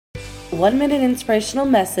1-minute inspirational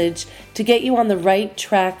message to get you on the right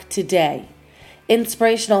track today.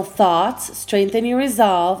 Inspirational thoughts strengthen your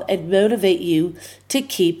resolve and motivate you to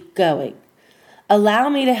keep going. Allow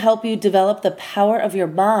me to help you develop the power of your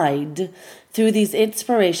mind through these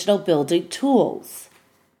inspirational building tools.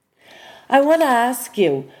 I want to ask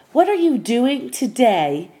you, what are you doing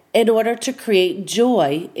today in order to create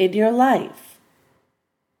joy in your life?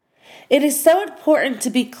 It is so important to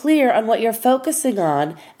be clear on what you're focusing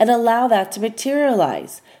on and allow that to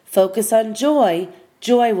materialize. Focus on joy,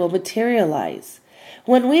 joy will materialize.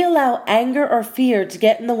 When we allow anger or fear to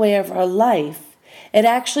get in the way of our life, it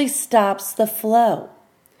actually stops the flow.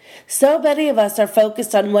 So many of us are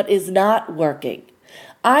focused on what is not working.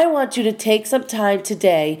 I want you to take some time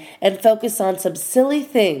today and focus on some silly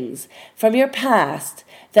things from your past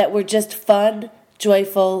that were just fun,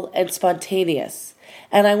 joyful, and spontaneous.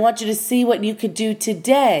 And I want you to see what you could do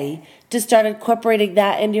today to start incorporating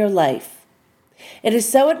that in your life. It is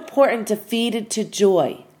so important to feed into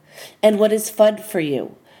joy and what is fun for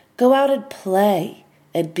you. Go out and play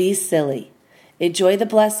and be silly. Enjoy the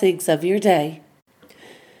blessings of your day.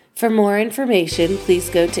 For more information, please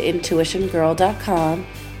go to intuitiongirl.com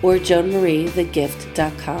or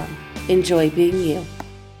JoanMarieTheGift.com. Enjoy being you.